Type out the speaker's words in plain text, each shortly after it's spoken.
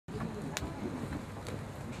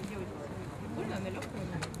No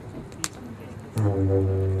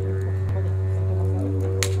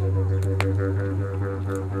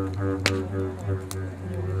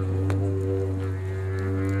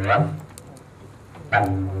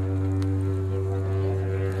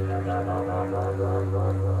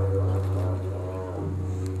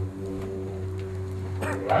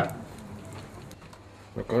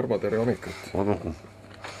Karmo, tere hommikut!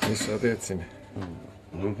 Mis sa teed siin?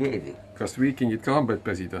 No keegi. Kas viikingid ka hambaid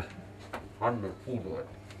pesid või? Hambad puuduvad.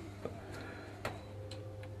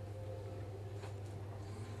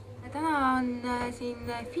 Täna on siin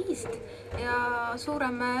fiist ja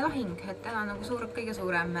suurem lahing, et täna on nagu kõige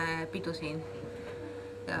suurem pidu siin.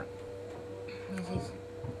 Ja siis...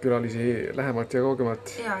 Külalisi lähemalt ja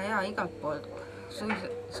kaugemalt? Ja igalt poolt.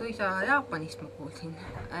 Suisa Jaapanist ma kuulsin.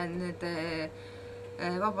 Need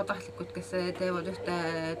vabatahtlikud, kes teevad ühte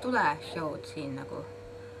tuleshowd siin nagu.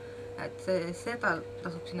 Et seda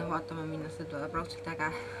tasub sinna vaatama minna, see tuleb raudselt äge.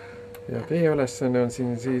 Ja teie ülesanne on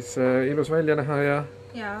siin siis ilus välja näha ja...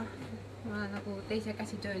 Ja, ma olen nagu teise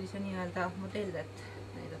käsitöölise nii-öelda modell, et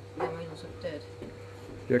näidata tema ilusat tööd.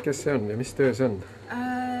 Ja kes see on ja mis töö see on?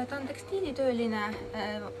 Ta on tekstiilitööline,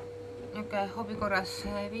 niuke hobikorras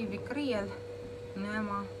viib ikka riiel, minu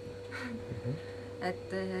ema. Et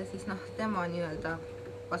siis tema nii-öelda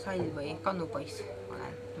vasall või kannupoiss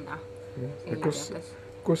olen mina.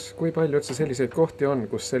 Kui palju üldse selliseid kohti on,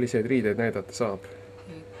 kus selliseid riideid näidata saab?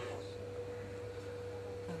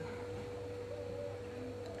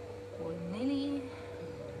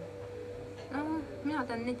 Mina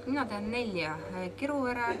tean 4.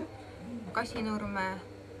 Kiruvere, Kasinurme,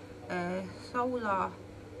 Saula,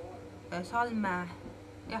 Salme,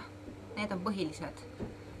 jah, need on põhilised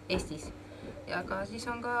Eestis. Ja ka siis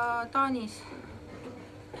on ka Taanis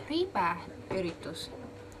Riibe üritus.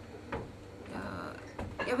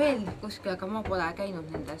 Ja veel kuskil, aga ma pole käinud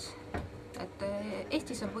nendes. Et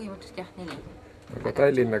Eestis on põhimõtteliselt jah 4. Aga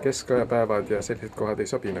Tallinna Talvepäevad ja sellised kohad ei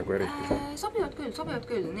sobi nagu eriti? Sobivad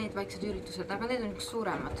küll, need väiksed üritused, aga need on üks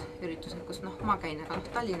suuremad üritused, kus ma käin, aga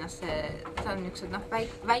Tallinnas see on üks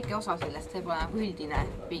väike osa sellest, see pole nagu üldine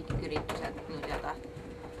viikingüritused minu teada.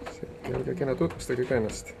 Selge, kena tutvustage ka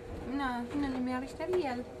ennast. Mina nimi Ariste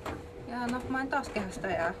Riiel ja ma olen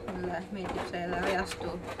taaskehastaja, mulle meeldib selle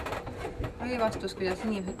ajastus, kuidas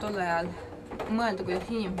inimesed tolle ajal mõelda,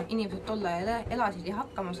 kuidas inimesed tolle ajal elasid ja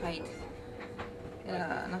hakkama said.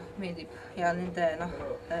 Ja meeldib ja nende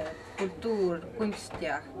kultuur, kunst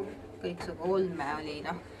ja kõiksugu olme oli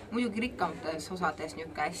muidugi rikkamates osades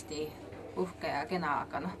niuke hästi uhke ja kena,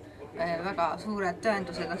 aga väga suured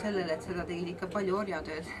tõendused on sellele, et seda tegid ikka palju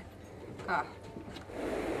orjatööd ka.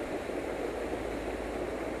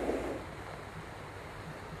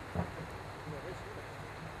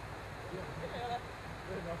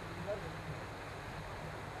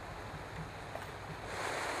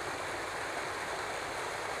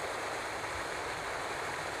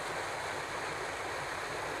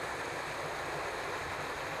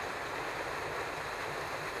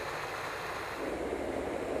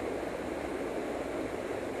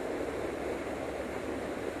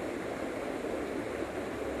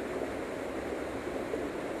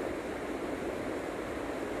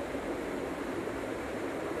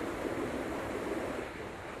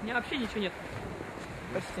 У меня вообще ничего нет.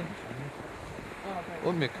 Почти.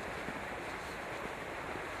 Hommik.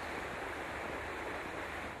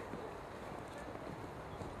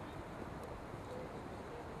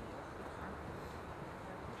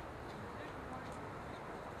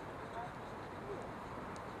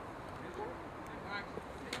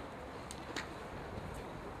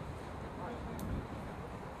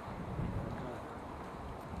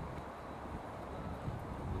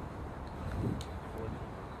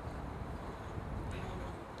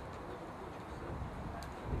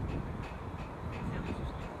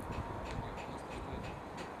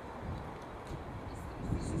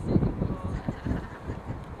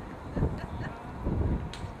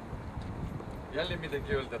 Jälle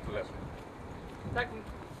midagi öelda tuleb. Так.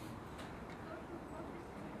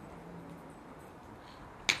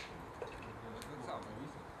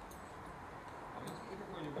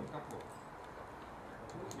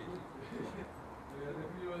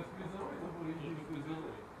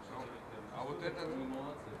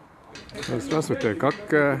 Здравствуйте, как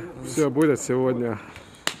все будет сегодня?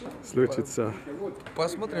 Случится?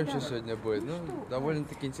 Посмотрим, что сегодня будет. Ну,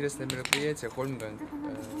 довольно-таки интересное мероприятие. Хольмга.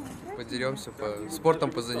 Подеремся,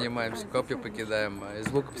 спортом позанимаемся, копья покидаем,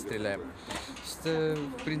 из лука постреляем. Это,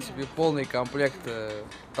 в принципе, полный комплект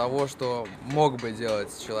того, что мог бы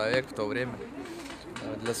делать человек в то время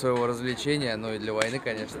для своего развлечения, ну и для войны,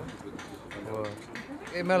 конечно. Вот.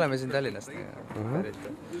 Ei, me oleme siin Tallinnast.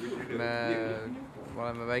 Me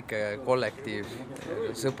oleme väike kollektiiv,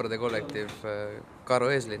 sõprade kollektiiv Karu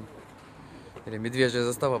Eeslinn. Eli Medvežje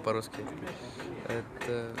zastava по-русски. Et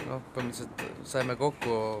noh, põhimõtteliselt saime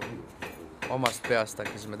kokku omast peast,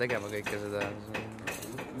 hakkasime tegema kõike seda.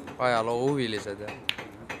 Ajaloo huvilised ja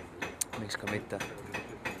miks ka mitte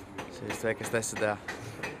sellist väikest asja teha.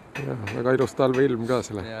 Jah, väga ilus talveilm ka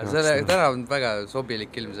selle. Ja täna on väga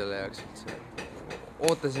sobilik ilm selle jaoks.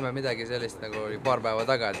 Ootasime midagi sellist, nagu oli paar päeva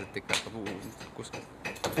tagasi, et ikka kuskil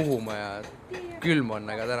puhuma ja külm on,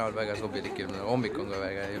 aga täna on väga sobilik ilm. Hommik on ka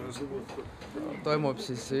väga ilus. Toimub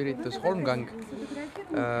siis üritus Holmgang,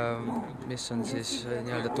 mis on siis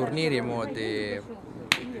nii-öelda turniiri moodi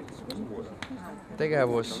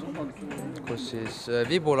tegevus, kus siis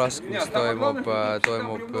vibulaskmis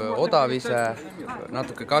toimub odavise,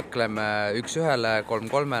 natuke kakleme 1-1,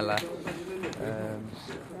 3-3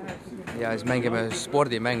 ja siis mängime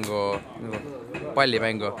spordimängu,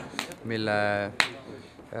 pallimängu, mille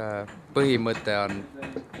põhimõte on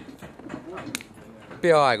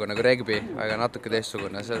peaaegu nagu regbi, aga natuke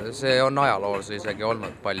teistsugune. See on ajaloos isegi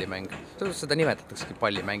olnud pallimäng. Seda nimetataksegi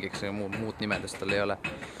pallimängiks, aga muud nimedest tal ei ole.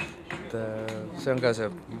 See on ka see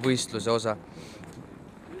võistluse osa.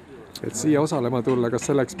 Et siia osalema tulla, kas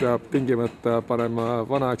selleks peab tingimata panema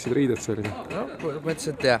vanaaegsed riided selline? No,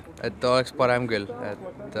 mõtlesin, et jah, et oleks parem küll.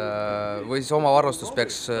 Või siis oma varustus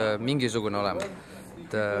peaks mingisugune olema.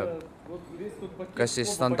 Kas siis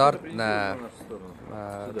standardne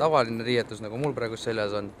tavaline riietus, nagu mul praegu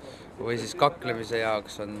seljas on, või siis kaklemise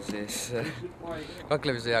jaoks on siis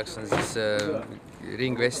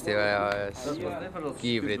ringvesti ja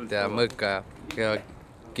kiivrit ja mõõka ja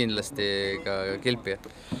kindlasti ka kilpi.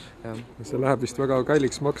 See läheb vist väga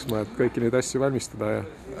kalliks maksma, et kõiki neid asju valmistada. Ja...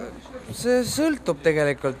 See sõltub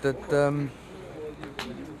tegelikult, et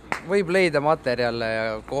võib leida materjale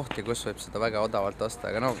ja kohti, kus võib seda väga odavalt osta,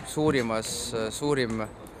 aga no suurim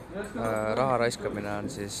raha raiskamine on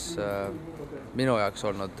siis minu jaoks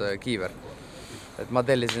olnud kiiver. Et ma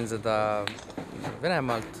tellisin seda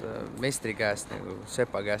Venemaalt, meistri käest, nagu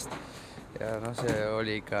Sepa käest ja no see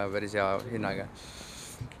oli ikka päris hea hinnaga.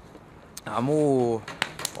 Aga muu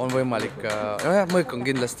on võimalik, no jah, mõõk on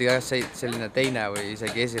kindlasti selline teine või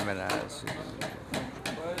isegi esimene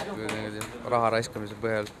raha raiskamise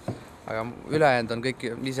põhjal, aga ülejäänud on kõik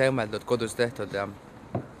ise õmmeldud, kodus tehtud ja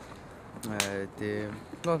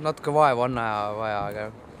no, natuke vaeva on vaja, aga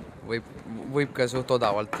võib ka suht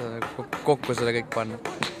odavalt kokku selle kõik panna.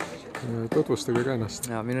 Tutvustage ka ennast.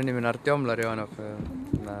 Ja, minu nimi on Artjom Larionov.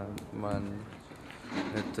 Ma olen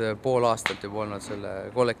nüüd pool aastat juba olnud selle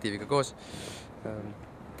kollektiiviga koos,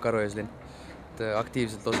 Karu Eeslinn.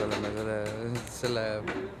 Aktiivselt osaleme selle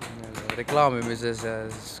reklaamimises ja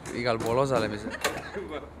igal pool osalemises.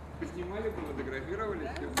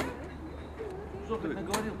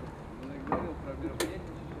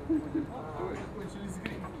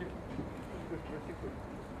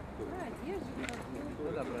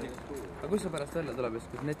 Aga kus see pärast välja tuleb, kus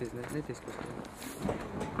netis kuskil?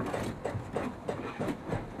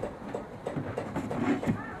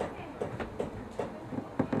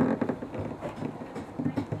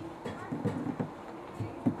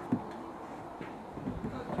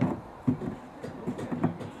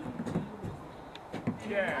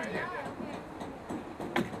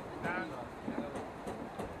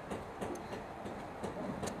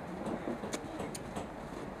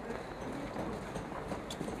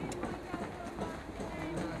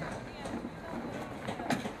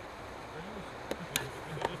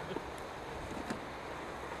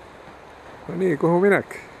 No nii, kuhu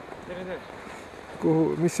minek?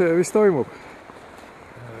 Mis toimub?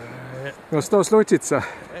 No что случится?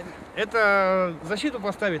 Это защиту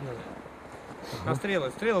поставить надо. На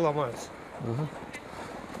стрелы. Стрелы ломаются. Ага.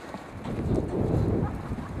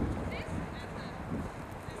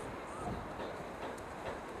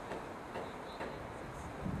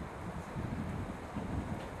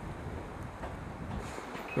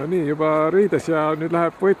 No nii, juba riides ja nüüd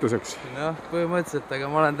läheb võitluseks. No, põhimõtteliselt, aga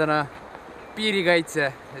ma olen täna piirikaitse,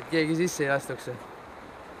 et keegi sisse ei astuks.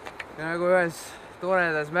 Ja nagu ühes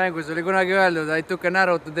toredas mängus oli kunagi öeldud, aituke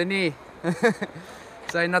närutada nii.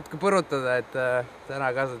 Sain natuke põrutada, et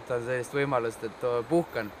täna kasutan sellist võimalust, et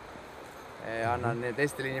puhkan. Ja annan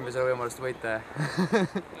teistele inimesele võimalust võita.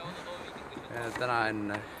 Täna on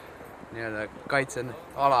nii-öelda kaitsen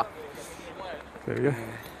ala. Selge.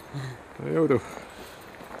 Jõudu.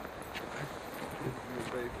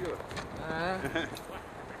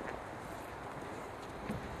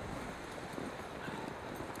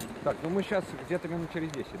 Так, ну мы сейчас где-то минут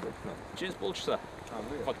через 10 должны. Через полчаса,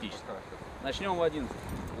 фактически. Начнем в 11.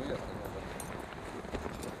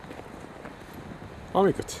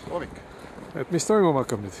 hommikut! Hommik. Et mis toimuma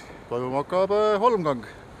hakkab nüüd? Toimuma hakkab holmgang.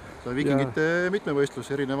 See on Viikingite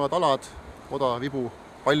mitmevõistlus, erinevad alad, oda, vibu,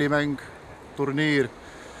 pallimäng, turniir,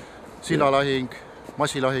 sillalahing,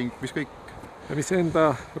 massilahing, mis kõik. Ja mis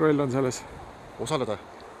enda roll on selles? Osaleda.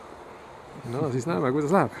 No siis näeme,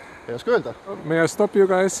 kuidas läheb. Ei oska öelda. May I stop you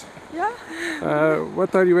guys? Yeah.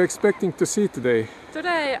 What are you expecting to see today?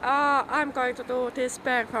 Today I'm going to do this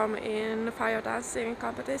perform in fire dancing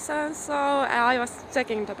competition, so I was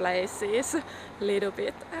checking the places a little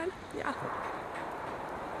bit and yeah.